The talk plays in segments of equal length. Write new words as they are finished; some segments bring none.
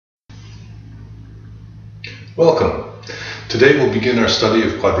Welcome. Today we'll begin our study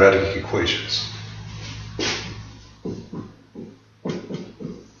of quadratic equations.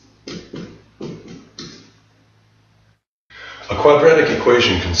 A quadratic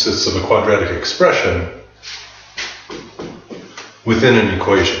equation consists of a quadratic expression within an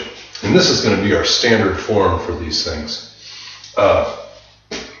equation. And this is going to be our standard form for these things.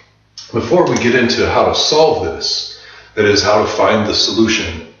 Before we get into how to solve this, that is, how to find the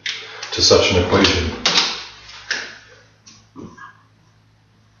solution to such an equation,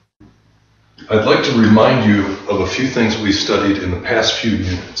 I'd like to remind you of a few things we've studied in the past few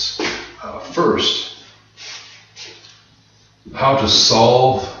units. First, how to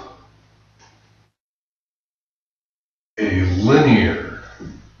solve a linear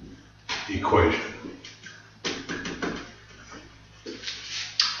equation.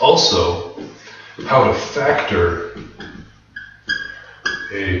 Also, how to factor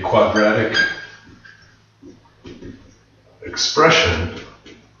a quadratic expression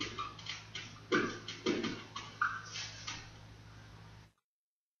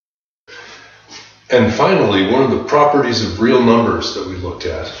and finally, one of the properties of real numbers that we looked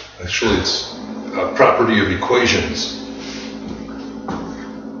at, actually it's a property of equations,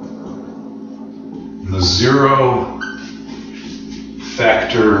 the zero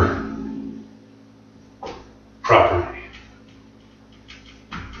factor property.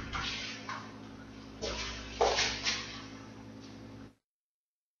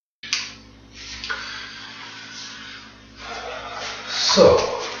 So,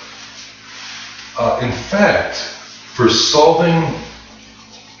 in fact, for solving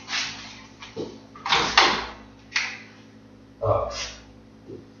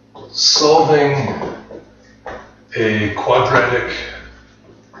a quadratic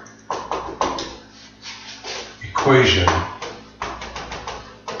equation,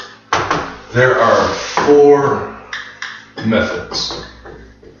 there are four methods.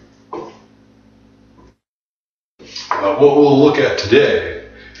 What we'll look at today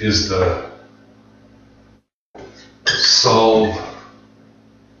is the solve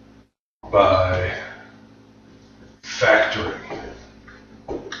by factoring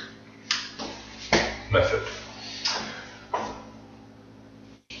method.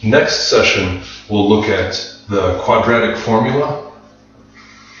 Next session, we'll look at the quadratic formula,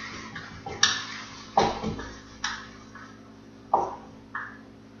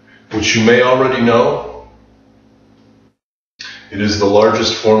 which you may already know. It is the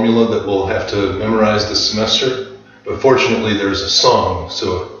largest formula that we'll have to memorize this semester, but fortunately there's a song,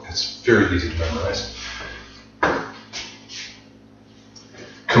 so it's very easy to memorize.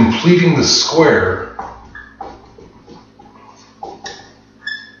 Completing the square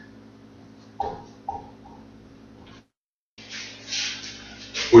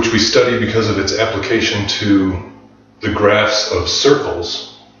which we study because of its application to the graphs of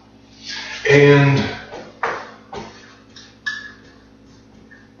circles, and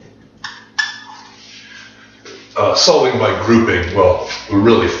solving by grouping. Well, we're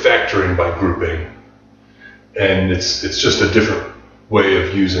really factoring by grouping, and it's just a different way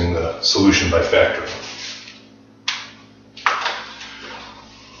of using the solution by factoring.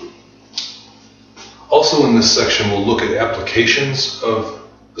 Also in this section, we'll look at applications of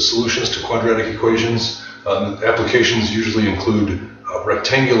the solutions to quadratic equations. Applications usually include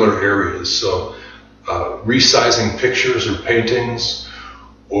rectangular areas, so resizing pictures or paintings,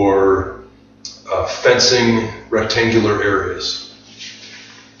 or fencing rectangular areas.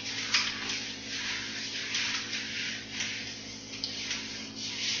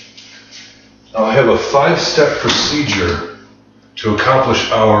 Now I have a 5-step procedure to accomplish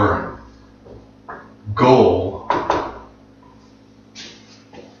our goal: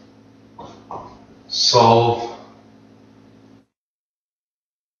 solve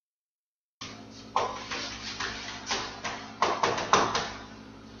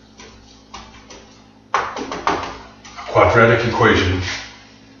quadratic equation.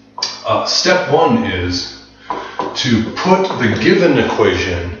 Step 1 is to put the given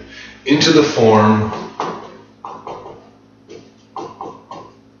equation into the form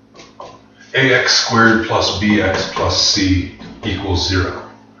ax squared plus bx plus c equals 0,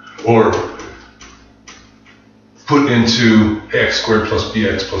 or put into ax squared plus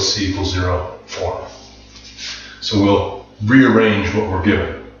bx plus c equals 0 form. So we'll rearrange what we're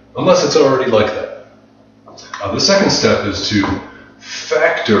given, unless it's already like that. The second step is to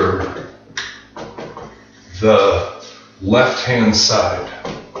factor the left-hand side.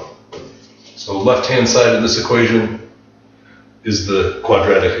 So left-hand side of this equation is the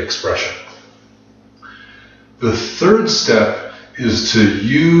quadratic expression. The third step is to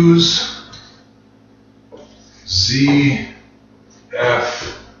use ZFP.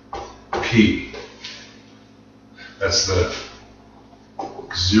 That's the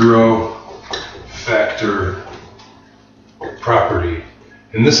zero factor property.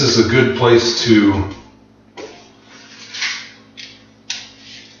 And this is a good place to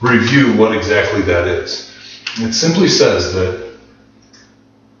review what exactly that is. It simply says that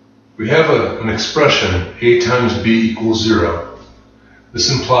we have an expression, A times B equals 0.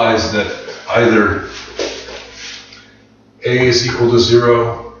 This implies that either A is equal to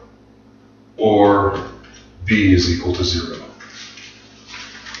 0 or B is equal to 0.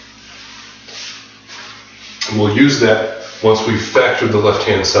 And we'll use that once we've factored the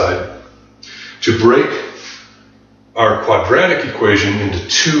left-hand side to break our quadratic equation into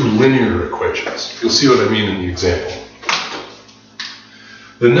two linear equations. You'll see what I mean in the example.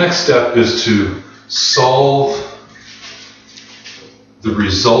 The next step is to solve the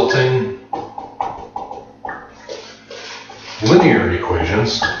resulting linear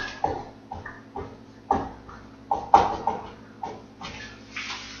equations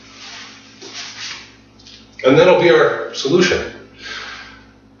and that'll be our solution.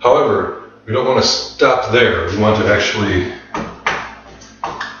 However, we don't want to stop there. We want to actually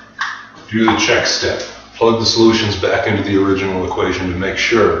do the check step. Plug the solutions back into the original equation to make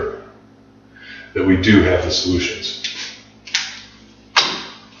sure that we do have the solutions.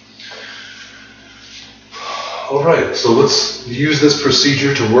 All right, so let's use this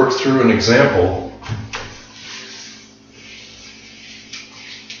procedure to work through an example.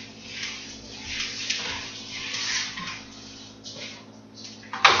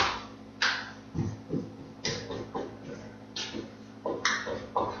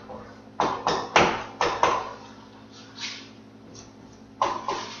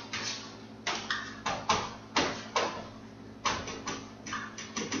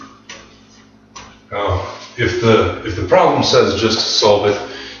 If the problem says just to solve it,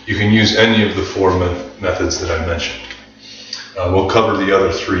 you can use any of the four methods that I mentioned. We'll cover the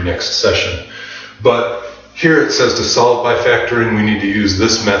other three next session. But here it says to solve by factoring, we need to use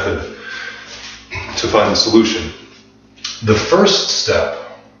this method to find the solution. The first step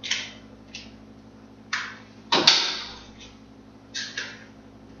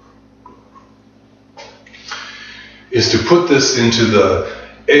is to put this into the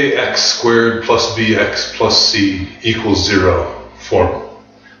ax squared plus bx plus c equals 0 form.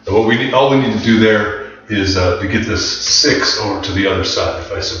 And all we need to do there is to get this 6 over to the other side.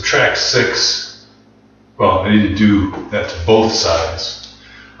 If I subtract 6, well, I need to do that to both sides.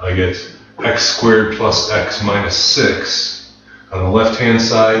 I get x squared plus x minus 6 on the left-hand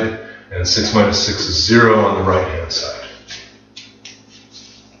side, and 6 minus 6 is 0 on the right-hand side.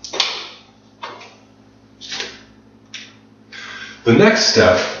 The next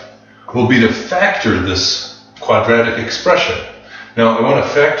step will be to factor this quadratic expression. Now, I want to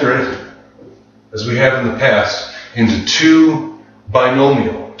factor it, as we have in the past, into two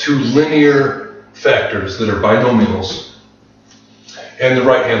linear factors that are binomials. And the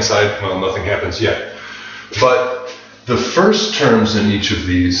right-hand side, well, nothing happens yet. But the first terms in each of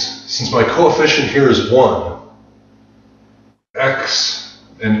these, since my coefficient here is 1, x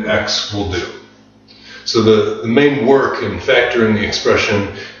and x will do. So the main work in factoring the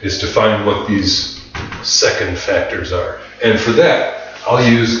expression is to find what these second factors are. And for that, I'll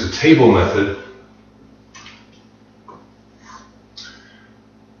use the table method.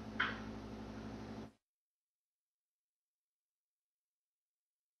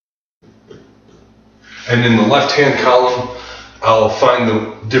 And in the left-hand column, I'll find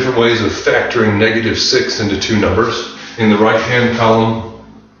the different ways of factoring -6 into two numbers. In the right-hand column,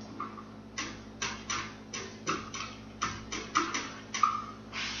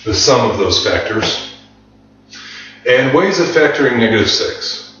 the sum of those factors. And ways of factoring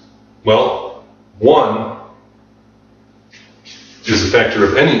 -6. Well, 1 is a factor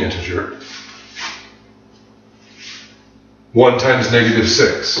of any integer. 1 times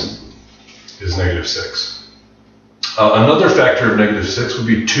 -6 is -6. Another factor of -6 would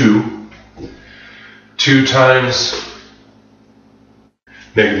be 2. 2 times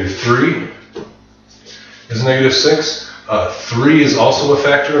 -3 is -6. 3 is also a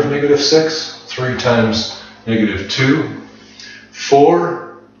factor of -6. 3 times -2.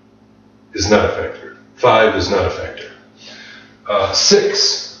 4 is not a factor. 5 is not a factor.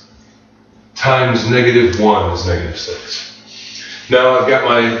 6 times -1 is -6. Now I've got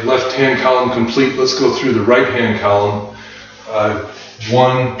my left-hand column complete. Let's go through the right-hand column.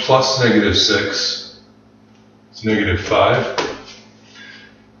 1 plus -6 is -5.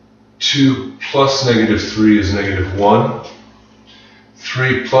 2 plus -3 is -1.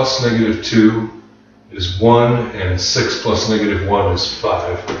 3 plus -2 is 1, and 6 plus negative 1 is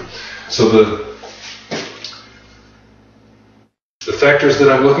 5. So the factors that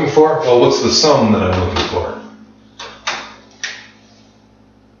I'm looking for, well, what's the sum that I'm looking for?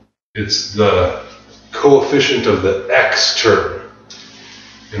 It's the coefficient of the x term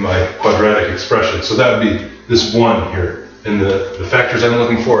in my quadratic expression. So that would be this 1 here. And the factors I'm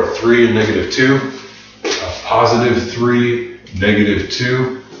looking for are 3 and negative 2, positive 3, negative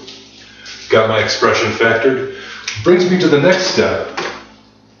 2. Got my expression factored. Brings me to the next step,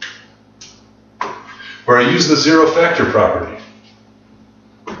 where I use the zero factor property.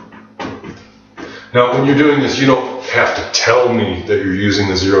 Now, when you're doing this, you don't have to tell me that you're using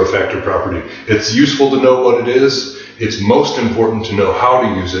the zero factor property. It's useful to know what it is. It's most important to know how to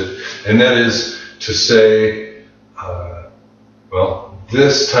use it, and that is to say, well,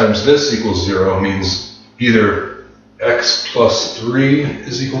 this times this equals 0 means either x plus 3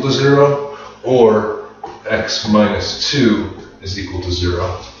 is equal to 0 or x minus 2 is equal to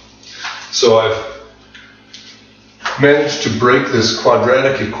 0. So I've managed to break this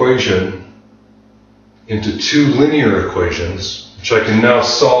quadratic equation into two linear equations, which I can now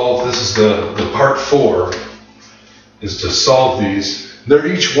solve. This is the part 4, is to solve these. They're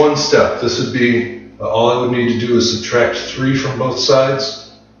each one step. This would be, all I would need to do is subtract 3 from both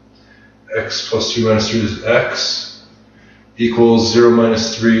sides. X plus 2 minus 3 is x, equals 0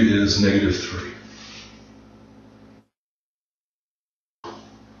 minus 3 is negative 3.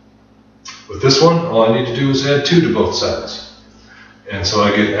 With this one, all I need to do is add 2 to both sides. And so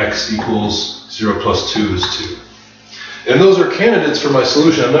I get x equals 0 plus 2 is 2. And those are candidates for my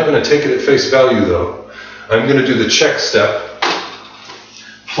solution. I'm not going to take it at face value, though. I'm going to do the check step,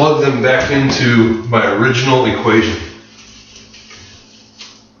 plug them back into my original equation.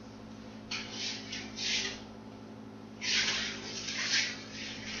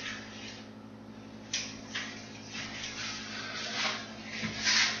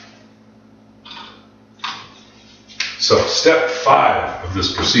 So step 5 of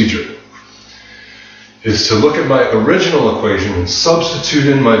this procedure is to look at my original equation and substitute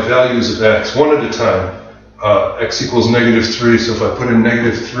in my values of x one at a time. X equals negative 3, so if I put in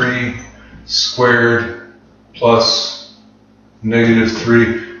negative 3 squared plus negative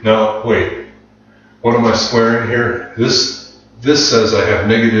 3, now wait, what am I squaring here? This says I have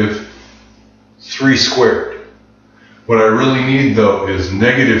negative 3 squared. What I really need, though, is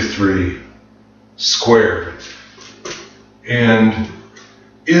negative 3 squared. And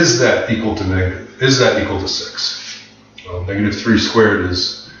is that equal to negative? Is that equal to 6? Well, negative 3 squared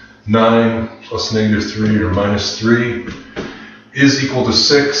is 9 plus negative 3 or minus 3 is equal to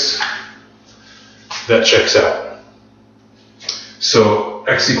 6. That checks out. So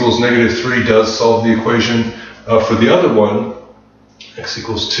x equals negative 3 does solve the equation. For the other one, x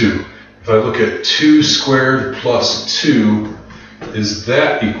equals 2. If I look at 2 squared plus 2, is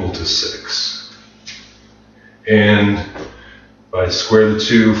that equal to 6? And if I square the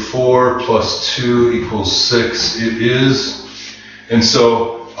 2, 4 plus 2 equals 6, it is. And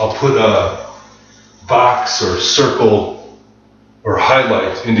so I'll put a box or circle or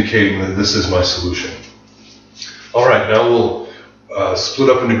highlight indicating that this is my solution. All right, now we'll split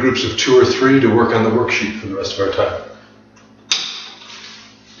up into groups of 2 or 3 to work on the worksheet for the rest of our time.